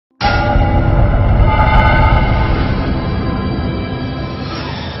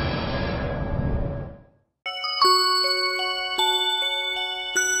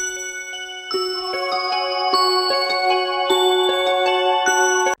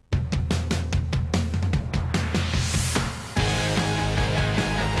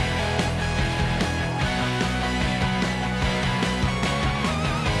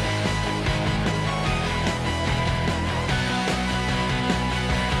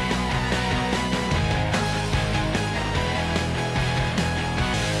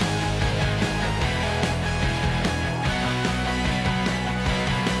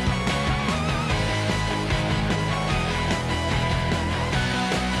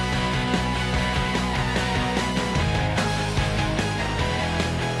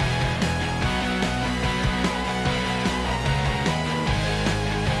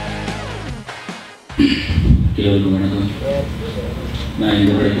எல்லோருக்கும் வணக்கம். நான்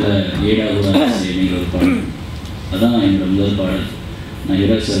இந்த படத்தில் ஏடாவது நீங்கள் ஒரு பாடல், அதான் என்னோட முதல் பாடல். நான்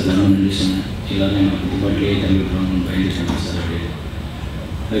யுவராஜ் சார் தான் நன்றி சொன்னேன். எல்லோரும் என்னை குத்து பாட்டிலே தள்ளி விட்டுருவாங்கன்னு பயந்து சொன்னேன் சார் அப்படியே.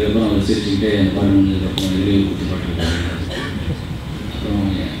 அதுக்கப்புறம் அவர் சிரிச்சுக்கிட்டே அந்த பாட்டு முடிஞ்சதுக்கப்புறம் இதுலேயே ஒரு குத்து பாட்டு இருக்காங்க. அப்புறம்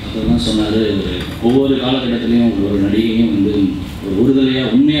அதெல்லாம் சொன்னார். ஒவ்வொரு காலகட்டத்துலேயும் ஒவ்வொரு நடிகையும் வந்து ஒரு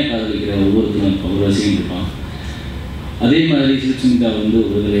விடுதலையாக உண்மையாக காதலிக்கிற ஒவ்வொருத்தரும் ஒரு ரசிகம் இருப்பான். அதே மாதிரி சிறுசுமிதா வந்து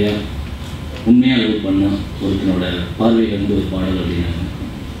ஒரு விடுதலையாக உண்மையாக லவ் பண்ணால் ஒருத்தனோட பார்வையில் வந்து ஒரு பாடல் அப்படின்னாங்க.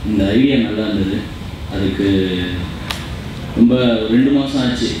 இந்த ஐடியா நல்லா இருந்தது. அதுக்கு ரொம்ப 2 மாதம்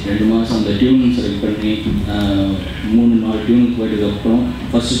ஆச்சு. 2 மாதம் அந்த டியூன் செலக்ட் பண்ணி 3-4 டியூனுக்கு போயிட்டதுக்கப்புறம்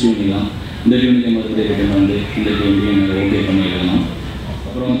ஃபஸ்ட்டு டியூனிலாம் இந்த டியூனுக்கு மறுபடியும் ரிட்டன் வந்து இந்த டியூனையும் ஓகே பண்ணி எழுதணும்.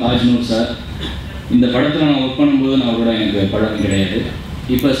 அப்புறம் தாஜ்னூர் சார் இந்த படத்தில் நான் ஒர்க் பண்ணும்போது நான் அவரோட எனக்கு படம் கிடையாது.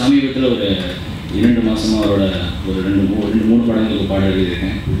 இப்போ சமீபத்தில் ஒரு 2 மாதமாக அவரோட ஒரு 2-3 படங்களுக்கு பாட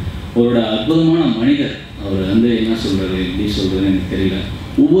எழுதியிருக்கேன். அவரோட அற்புதமான மனிதர். அவர் வந்து என்ன சொல்கிறது, எப்படி சொல்கிறதுன்னு எனக்கு தெரியல.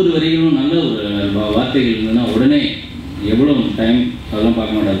 ஒவ்வொரு வரிகளும் நல்ல ஒரு வார்த்தைகள் இருந்ததுன்னா உடனே எவ்வளோ டைம் அதெல்லாம்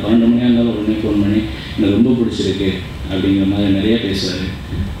பார்க்க மாட்டார். 12 மணியாக இருந்தாலும் உடனே ஃபோன் பண்ணி எனக்கு ரொம்ப பிடிச்சிருக்கு அப்படிங்கிற மாதிரி நிறையா பேசுவார்.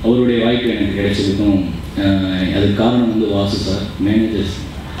 அவருடைய வாய்ப்பு எனக்கு கிடைச்சதுக்கும் அதுக்கு காரணம் வந்து வாசு சார், மேனேஜர்ஸ்.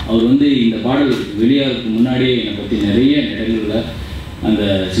 அவர் வந்து இந்த பாடல் வெளியாகிறதுக்கு முன்னாடியே என்னை பற்றி நிறைய இடங்களில் அந்த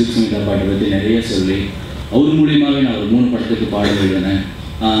சிறுசுமிதா பாட்டை பற்றி நிறைய சொல்லி அவர் மூலியமாகவே நான் ஒரு 3 படத்துக்கு பாடல் எழுதினேன்.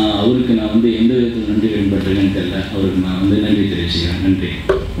 அவருக்கு நான் வந்து எந்த விதத்தில் நன்றி வெளிப்பட்டுருக்கேன்னு தெரியல. அவருக்கு நான் வந்து நன்றி தெரிவிச்சுக்கிறேன். நன்றி.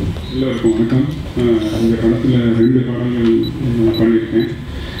 எல்லோருக்கும் வணக்கம். இந்த படத்தில் 2 பாடல்கள் நான் பண்ணியிருக்கேன்.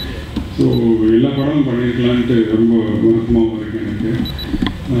 ஸோ எல்லா படமும் பண்ணியிருக்கலான்ட்டு ரொம்ப வருத்தமாகவும் இருக்குது எனக்கு.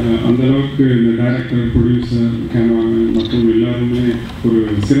 அந்தளவுக்கு இந்த டைரக்டர், ப்ரொடியூசர், கேமராமேன் மற்றும் எல்லாருமே ஒரு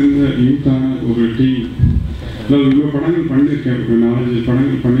சிறந்த யூத்தான ஒரு டீம். அதாவது இவ்வளோ படங்கள் பண்ணியிருக்கேன், ஒரு 4-5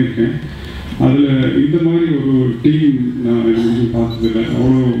 படங்கள் பண்ணியிருக்கேன். அதில் இந்த மாதிரி ஒரு டீம் நான் எதுவும் பார்த்ததில்லை.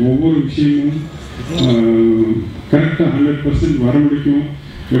 அவ்வளோ ஒவ்வொரு விஷயமும் கரெக்டாக 100% வர முடிக்கும்.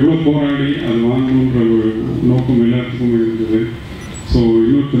 எவ்வளோ போராடி அது வாங்கணுன்ற ஒரு நோக்கம் எல்லாத்துக்கும் இருந்தது. ஸோ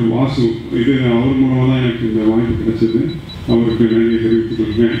இன்னொருத்தர் வாசு, இது அவர் மூலமாக தான் எனக்கு இந்த வாய்ப்பு கிடைச்சது. அவருக்கு நன்றி தெரிவித்துக்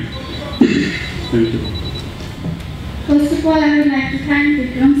கொள்கிறேன். Thank you. First of all, I would like to thank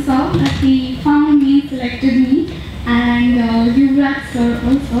Vikram sir that he found me, selected me, and Yuvraj sir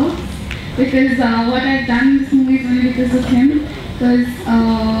also, because what I've done in this movie is only because of him. Because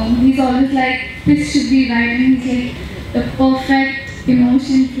he's always like, this should be right, and he's like the perfect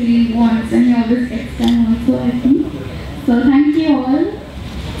emotion he wants, and he always gets them also, I think. So thank you all.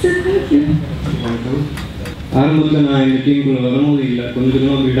 So thank you. ஆரம்பத்தில் நான் இந்த டீமுக்குள்ளே வரும்போது இல்லை, கொஞ்சம்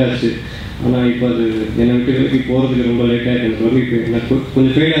கொஞ்சமாக build ஆச்சு. ஆனால் இப்போ அது என்னை விட்டு விலக்கி போகிறதுக்கு ரொம்ப லேட்டாக எனக்கு வந்து இப்போ எனக்கு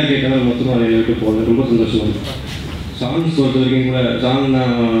கொஞ்சம் ஃபெயிலாக கேட்டாலும் மொத்தமாக அதை என்னை விட்டு போகிறது ரொம்ப சந்தோஷமாக இருக்குது. சாங்ஸ் பொறுத்த வரைக்கும் கூட சாங்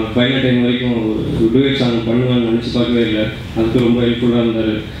நான் ஃபைனல் டைம் வரைக்கும் ஒரு டூயட் சாங் பண்ணுவேன்னு நினச்சி பார்க்கவே இல்லை. அதுக்கு ரொம்ப ஹெல்ப்ஃபுல்லாக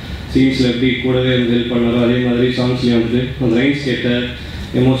இருந்தார். சீன்ஸில் எப்படி கூடவே வந்து ஹெல்ப் பண்ணாரோ அதே மாதிரி சாங்ஸ்லேயும் வந்துட்டு அந்த ரைன்ஸ் கேட்ட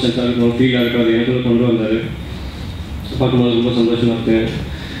எமோஷன்ஸாக இருக்கும், ஃபீலாக இருக்கும், அது எனக்கு கொண்டு வந்தார். பார்க்கும்போது ரொம்ப சந்தோஷமாக இருக்குது.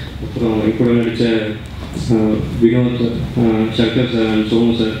 அப்புறம் கூட நடித்த Vinod, Shankar sir and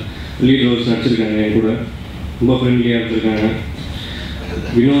Somu sir lead Rolle's நடிச்சிருக்காங்க. என் கூட ரொம்ப ஃப்ரெண்ட்லியாக இருந்திருக்காங்க.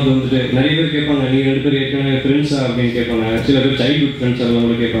 வினோத் வந்துட்டு நிறைய பேர் கேட்பாங்க, நீங்கள் 2 பேர் ஏற்கனவே ஃப்ரெண்ட்ஸா அப்படின்னு கேட்பாங்க. சில பேர் சைல்ட்ஹுட் ஃப்ரெண்ட்ஸ் அதெல்லாம்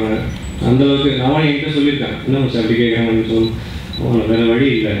கூட கேட்பாங்க. அந்தளவுக்கு நான் என்கிட்ட சொல்லியிருக்கேன், என்ன சார் அப்படி கேட்குறாங்கன்னு சொல்லி வேறு வழி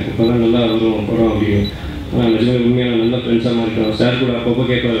இல்லை, இப்போ தான் நல்லா வரும் படம் அப்படின்னு. ஆனால் நிஜமாக உண்மையாக நல்ல ஃப்ரெண்ட்ஸாக மாறிட்டோம். சார் கூட அப்பப்போ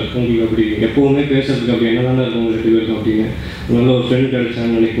கேட்பாரு, உங்களுக்கு அப்படி எப்போவுமே பேசுறதுக்கு அப்படி என்ன தானே இருக்கும் 2 பேருக்கும் அப்படின்னு. நல்ல ஒரு ஃப்ரெண்ட்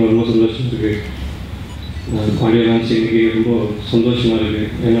கிடைச்சான்னு நினைக்கும் ரொம்ப சந்தோஷம் இருக்குது. ஆடியோ லான்ச் இன்னைக்கு ரொம்ப சந்தோஷமாக இருக்குது.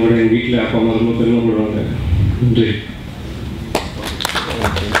 என்னோட எங்கள் வீட்டில் அப்பா அம்மா ரொம்ப பெருமைப்படுவாங்க. நன்றி.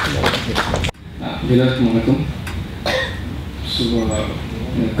 எல்லாருக்கும் வணக்கம். ஸோ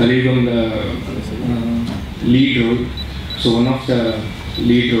கலியுகம் lead role, so one of the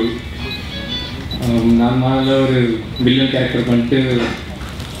lead role. நான் மேலே ஒரு வில்லன் கேரக்டர் பண்ணிட்டு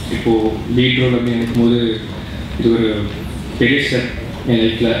இப்போது லீட் ரோல் அப்படின்னு நினைக்கும்போது இது ஒரு பெரிய ஸ்டெப் என்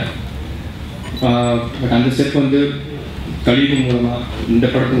லைஃப்பில். பட் அந்த ஸ்டெப் வந்து கலியுகம் மூலமாக, இந்த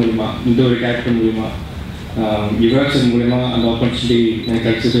படத்து மூலிமா, இந்த ஒரு கேரக்டர் மூலிமா, யுவராஜ் சார் மூலமா அந்த ஆப்பர்ச்சுனிட்டி எனக்கு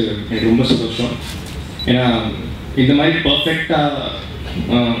கிடைச்சது எனக்கு ரொம்ப சந்தோஷம். ஏன்னா இந்த மாதிரி பர்ஃபெக்டாக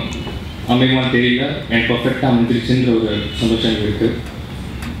அமையுமான்னு தெரியல, எனக்கு பர்ஃபெக்டாக அமைஞ்சிருச்சுன்ற ஒரு சந்தோஷம் எனக்கு இருக்குது.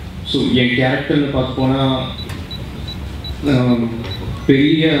 ஸோ என் கேரக்டர்னு பார்க்க போனால்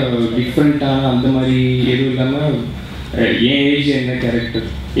பெரிய டிஃப்ரெண்ட்டான அந்த மாதிரி எதுவும் இல்லாமல் என் ஏஜ் என்ன கேரக்டர்,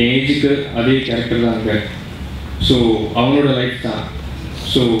 என் ஏஜுக்கு அதே கேரக்டர் தான் அங்கே. ஸோ அவங்களோட லைஃப் தான்.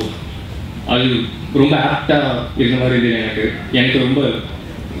 ஸோ அது ரொம்ப ஆப்டாக இருந்த மாதிரி இருந்தது எனக்கு ரொம்ப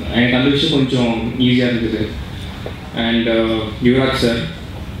அந்த விஷயம் கொஞ்சம் ஈஸியாக இருந்தது. And Yuvraj sir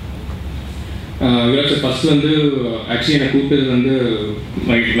Yuvraj sir first வந்து ஆக்சுவலி என்னை கூப்பிட்டது வந்து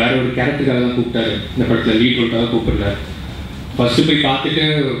வேற ஒரு கேரக்டருக்காக தான் கூப்பிட்டாரு. இந்த படத்தில் லீட் ரோலுக்காக கூப்பிடல. ஃபஸ்ட்டு போய் பார்த்துட்டு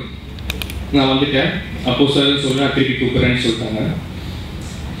நான் வந்துட்டேன். அப்போது சார் சொல்ல நான் திருப்பி கூப்பிட்றேன்னு சொல்லிட்டாங்க.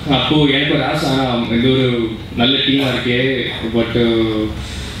 அப்போது எனக்கு ஒரு ஆசை, இது ஒரு நல்ல டீமாக இருக்கே, பட்டு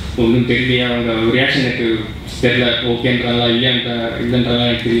ஒன்றும் தெரியலையா, அவங்க ரியாக்ஷன் எனக்கு தெரில, ஓகேன்றாங்களா இல்லைன்றாங்களா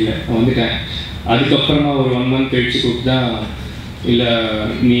எனக்கு தெரியல. நான் வந்துட்டேன். அதுக்கப்புறமா ஒரு 1 month கழிச்சு கூப்பிட்டு தான் இல்லை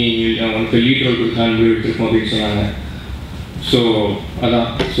நீ உனக்கு லீட் ரோல் கொடுத்தான்னு முடிவு எடுத்துருக்கோம் அப்படின்னு சொன்னாங்க. ஸோ அதான்,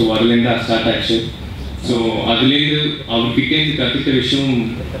 ஸோ அதுலேருந்து தான் ஸ்டார்ட் ஆச்சு. ஸோ அதுலேருந்து அவர்கிட்டேருந்து கற்றுக்கிட்ட விஷயம்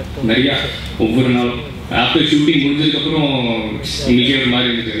நிறையா. ஒவ்வொரு நாளும் ஆஃப்டர் ஷூட்டிங் முடிஞ்சதுக்கப்புறம் இன்றைக்கே ஒரு மாதிரி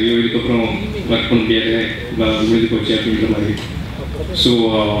இருந்தது, ஐயோ இதுக்கப்புறம் ஒர்க் பண்ண முடியாது, முடிஞ்சு போச்சு அப்படின்ற மாதிரி. So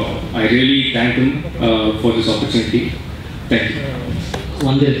I really thank you for this opportunity. Thank you.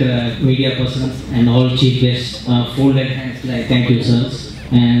 வந்திருக்கிற media persons and all chief guest, folded ஹேண்ட்ஸில் thank you sir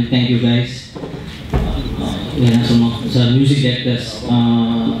and thank you guys. என்ன சொன்னோம் sir, music directors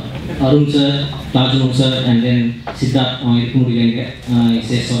Arun sir, தாஜ்மோல் sir and then Siddharth, அவன் இருக்க முடியலைங்க,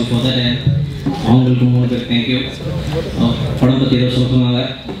 சே சாரி ஃபார் தட். அண்ட் அவங்களுக்கு 3 பேர் thank you. படம் பற்றி ஏதோ சொல்லுவாங்க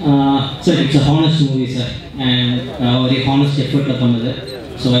sir. It's a honest movie sir and ஒரு ஹானஸ்ட் எஃபர்ட்டில் பண்ணது.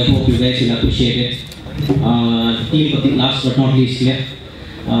 So I hope you guys will appreciate it. Team பற்றி last but not least,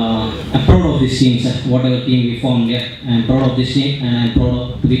 I'm proud of this team, sir. Whatever team we formed here, I'm proud of this team and I'm proud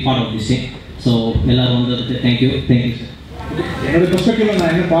to be part of this team. So, எல்லாரும் வந்ததுக்கு thank you sir. என்னோட பெர்ஸ்பெக்டிவ்ல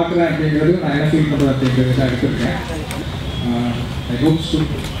நான் என்ன பார்க்குறேன் அப்படிங்கிறது, நான் என்ன feel பண்ணுறேன் அப்படிங்கிறது தான் எடுத்துருக்கேன். ஐ ஹோப் டு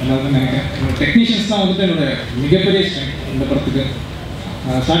எல்லாரும் நினைக்கிறேன். என்னோட டெக்னீஷியன்ஸ் தான் வந்துட்டு என்னோட மிகப்பெரிய ஸ்ட்ரென்த் இந்த படத்துக்கு.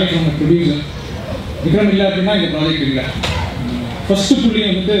 ஸ்டார்டிங் ஃப்ரம் ப்ரொடியூசர் விக்ரம் இல்லை அப்படின்னா இந்த ப்ராஜெக்ட் இல்லை. ஃபர்ஸ்ட் புள்ளி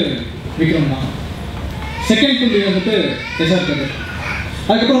வந்துட்டு விக்ரம் தான், செகண்ட் புள்ளி வந்துட்டு எஸ்ஆர் கதர்,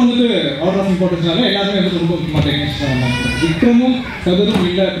 அதுக்கப்புறம் வந்துட்டு ஆர்டர் ஆஃப் இம்பார்ட்டன்ஸ்னால எல்லாருமே வந்து ரொம்ப முக்கியமாக டெக்னீஷியன் வந்தாங்க. விக்ரமும் கதரும்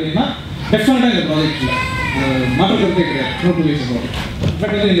இல்லை அப்படின்னா டெஃபினட்டாக இந்த ப்ராஜெக்ட் இல்லை, மாற்றக்கிறதே கிடையாது. No two ways about it.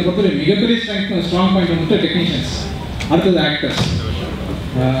 But வந்து இந்த பொறுத்தவரை மிகப்பெரிய ஸ்ட்ராங் பாயிண்ட் வந்துட்டு டெக்னீஷியன்ஸ். அடுத்தது ஆக்டர்ஸ்,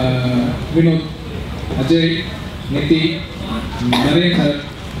 வினோத், அஜய், நிதி, Naren sir.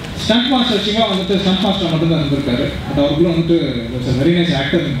 Stunt master Siva வந்துட்டு ஸ்டண்ட் மாஸ்டர் மட்டும்தான் இருந்திருக்காரு. பட் அவருக்குள்ள வந்துட்டு வெரி நைஸ்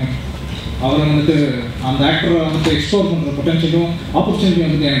ஆக்டர். அவரை வந்துட்டு அந்த ஆக்டரை வந்துட்டு எக்ஸ்ப்ளோர் பண்ணுற பொட்டன்ஷியலும் ஆப்பர்ச்சுனிட்டி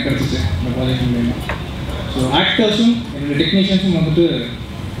வந்துட்டு எனக்கு கிடச்சிச்சு இந்த ப்ராஜெக்ட் மூலமா. ஸோ ஆக்டர்ஸும் என்னோடய டெக்னீஷியன்ஸும் வந்துட்டு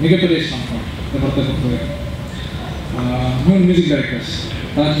மிகப்பெரிய ஸ்ட்ராங் இந்த படத்தை பொறுத்தவரைக்கும். 3 music directors,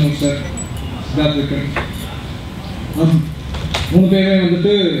 தாஜ்மோல் sir, Siddharth Vikram, 3 பேருமே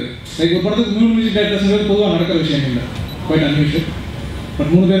வந்துட்டு லைக் ஒரு படத்துக்கு 3 மியூசிக் டைரக்டர்ஸ்ங்கிறது பொதுவாக நடக்கிற விஷயம் இல்லை, குவைட் அன்யூஷுவல்.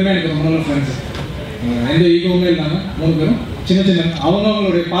 பட் 3 பேருமே எனக்கு ரொம்ப நல்ல ஃப்ரெண்ட்ஸு. எந்த ஈகோவுமே இல்லாமல் 3 பேரும் சின்ன சின்ன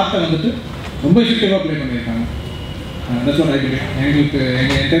அவங்களுடைய பார்ட்டை வந்துட்டு ரொம்ப எஃபெக்டிவாக ப்ளே பண்ணியிருக்காங்க. That's what I believe. எங்களுக்கு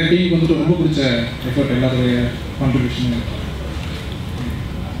எங்கள் என்டையர் டீமுக்கு வந்துட்டு ரொம்ப பிடிச்ச எஃபர்ட், எல்லாருடைய contribution.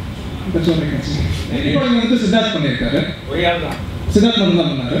 That's what I can say. இப்போ வந்துட்டு சித்தார்த் பண்ணியிருக்காரு, சித்தார்த் மட்டும்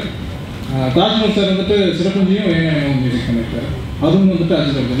தான் பண்ணார். தாஜ்மோல் சார் வந்துட்டு சிறப்புஞ்சியும் வேணும் மியூசிக் பண்ணியிருக்காரு. அதுவும் வந்துட்டு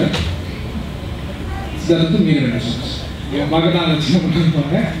அஜித் சித்தார்த் வந்து மீன் ரெண்டு பார்க்க தான் சின்ன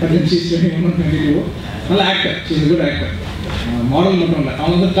பண்ணிருப்பாங்க. நல்ல actor, is good actor. Model மட்டும் இல்லை,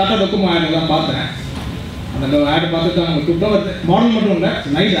 அவங்க வந்து டாட்டா டொக்கோமோ ஆட் தான் பார்த்தேன். அந்த ஆட் பார்த்துட்டு அவங்க கூப்பிட்டா மாடல் மட்டும் இல்லை,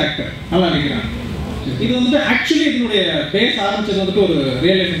 நைஸ் ஆக்டர், நல்லா நினைக்கிறாங்க. இது வந்துட்டு ஆக்சுவலி இதனுடைய பேஸ் ஆரம்பிச்சது வந்துட்டு ஒரு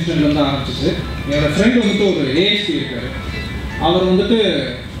ரியல் லைஃப் இன்சிடென்ட்ல வந்து ஆரம்பிச்சிச்சு. என்னோட ஃப்ரெண்ட் வந்துட்டு ஒரு ஏஎஸ்பி இருக்காரு. அவர் வந்துட்டு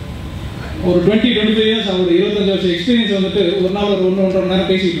ஒரு 20-25 இயர்ஸ், அவர் 25 வருஷம் எக்ஸ்பீரியன்ஸ் வந்துட்டு ஒரு நாள் ஒரு 1-1.5 மணி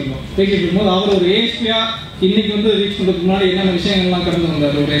நேரம் பேசிட்டு இருக்கும்போது அவர் ஒரு ஏஎஸ்பியா இன்னைக்கு வந்து ரீச் பண்ணுறதுக்கு முன்னாடி என்னென்ன விஷயங்கள்லாம் கடந்து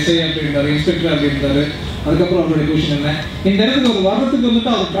வந்தார். ஒரு எஸ்ஐ அப்படி இருந்தார், இன்ஸ்பெக்டர் அப்படி இருந்தார். அதுக்கப்புறம் அவருடைய பொசிஷன் என்ன, இந்த இடத்துக்கு ஒரு வருடத்துக்கு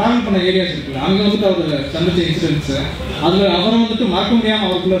வந்துட்டு அவர் ட்ராவல் பண்ண ஏரியாஸ் இருக்குல்ல, அங்கே வந்துட்டு அவர் சந்திச்ச இன்சிடென்ட்ஸு, அதில் அவரை வந்துட்டு மறக்க முடியாமல்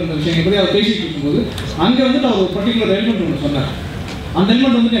அவருக்குள்ள இருந்த விஷயங்கள் பற்றி அவர் பேசிட்டு இருக்கும்போது அங்கே வந்துட்டு அவர் ஒரு பர்டிகுலர் எலிமெண்ட் ஒன்று சொன்னார். அந்த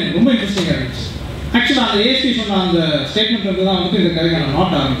எலிமெண்ட் வந்துட்டு எனக்கு ரொம்ப இன்ட்ரெஸ்டிங்காக இருந்துச்சு. ஆக்சுவலாக அந்த ஏஎஸ்பி சொன்ன அந்த ஸ்டேட்மெண்ட் வந்து தான் வந்துட்டு இந்த கதைக்கான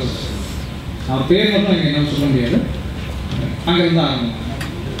நாட் ஆரம்பிச்சது. அவர் பேர் மட்டும் எனக்கு என்ன சொல்ல முடியாது, அங்கே இருந்தால் ஆரம்பிச்சு.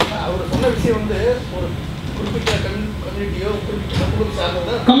 அவர் சொன்ன விஷயம் வந்து ஒரு குறிப்பிட்ட கம்யூனிட்டியோ குறிப்பிட்ட சமூகத்தை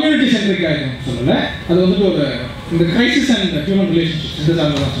சார்ந்ததா கம்யூனிட்டி சென்ட்ரிக்காக சொல்லலை, அது வந்துட்டு ஒரு இந்த கிரைசிஸ் அண்ட் ஹியூமன் ரிலேஷன்ஷிப் இந்த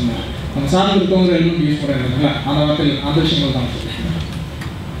சார்ந்து தான் சொன்னார். நம்ம சார்ந்து இருக்கவங்க எலிமெண்ட் யூஸ் பண்ணுறாங்க, அந்த வார்த்தையில் அந்த விஷயங்கள் தான்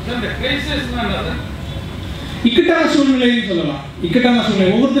இக்கட்டான சூழ்நிலைன்னு சொல்லலாம். இக்கட்டான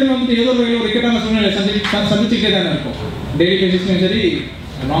சூழ்நிலை ஒவ்வொருத்தருமே வந்துட்டு ஏதோ ஒரு வகையில் ஒரு இக்கட்டான சூழ்நிலை சந்திச்சுக்கிட்டே தானே இருக்கும். டெய்லி பேசிஸ்லையும் சரி,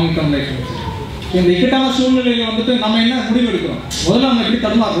 லாங் டேர்ம் லைஃப்லையும் சரி. இந்த இக்கட்டான சூழ்நிலையில் வந்துட்டு நம்ம என்ன முடிவு எடுக்கிறோம், முதல்ல நம்ம எப்படி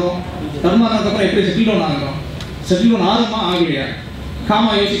தடுமாறுறதுக்கப்புறம் எப்படி செட்டில் டவுன் ஆகிறோம், செட்டில் டவுன் ஆகுமா ஆகலையா, காமா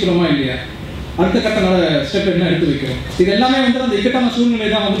யோசிக்கிறோமா இல்லையா, அடுத்த கட்ட ஸ்டெப் என்ன எடுத்து வைக்கிறோம். இது எல்லாமே வந்து அந்த இக்கட்டான சூழ்நிலை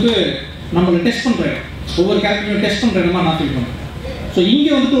தான் வந்துட்டு நம்மளை டெஸ்ட் பண்ணுறேன், ஒவ்வொரு கேரக்டரையும் டெஸ்ட் பண்ணுற இடமா நான் ஃபீல் பண்ணுறேன். ஸோ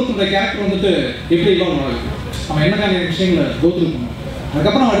இங்கே வந்துட்டு ஒருத்தருடைய கேரக்டர் வந்துட்டு எப்படி இவால்வ் ஆகுது, அவன் என்ன விஷயங்களை கோத்ரூ பண்ணுவோம்.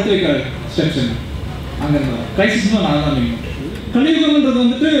 அதுக்கப்புறம் அடுத்து வைக்கிற ஸ்டெப்ஸ் என்ன அங்கே கிரைசிஸ்னு நான் தான் மீன் கலியுகம்ன்றது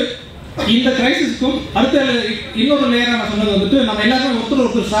வந்துட்டு இந்த கிரைசிஸ்க்கும் அடுத்த இன்னொரு லேயராக நான் சொன்னது வந்துட்டு நம்ம எல்லாருமே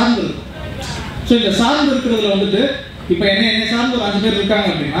ஒருத்தர் சார்ந்து இருக்கும். ஸோ இந்த சார்ந்து இருக்கிறதுல வந்துட்டு இப்போ என்னை சார்ந்து ஒரு 5 பேர் இருக்காங்க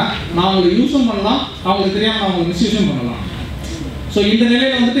அப்படின்னா நான் அவங்களுக்கு யூஸும் பண்ணலாம், அவங்களுக்கு தெரியாமல் அவங்களை மிஸ்யூஸும் பண்ணலாம். ஸோ இந்த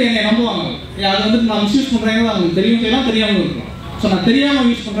நிலையில் வந்துட்டு என்னை நம்புவாங்க. அது வந்துட்டு நான் மிஸ்யூஸ் பண்ணுறேங்கிறது அவங்களுக்கு தெரியும் செய்யலாம், தெரியாமல் இருக்கும். ஸோ நான் தெரியாமல்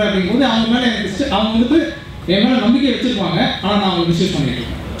யூஸ் பண்ணுறேன் அப்படிங்கும்போது அவங்க மேலே எனக்கு அவங்க வந்துட்டு என் மேலே நம்பிக்கை வச்சுருப்பாங்க, ஆனால் நான் அவங்க மிஸ்யூஸ் பண்ணிட்டு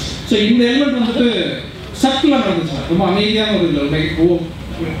இருக்கேன். ஸோ இந்த எலிமெண்ட் வந்துட்டு சர்க்குலர் நடந்துச்சுன்னா ரொம்ப அமைதியான ஒரு இதில்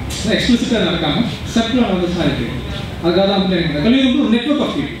எக்ஸ்பிளிசிட்டாக நடக்காமல் சர்க்குலர் நடந்துச்சுன்னா இருக்கு. அதுக்காக தான் வந்து எனக்கு கலியுகம் ஒரு நெட்வொர்க்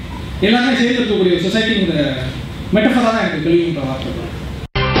ஆஃப் பீப்புள் எல்லாமே சேர்ந்து இருக்கக்கூடிய சொசைட்டிங்கிற மெட்டஃபராக தான் எனக்கு கலியுகன்ற வார்த்தை.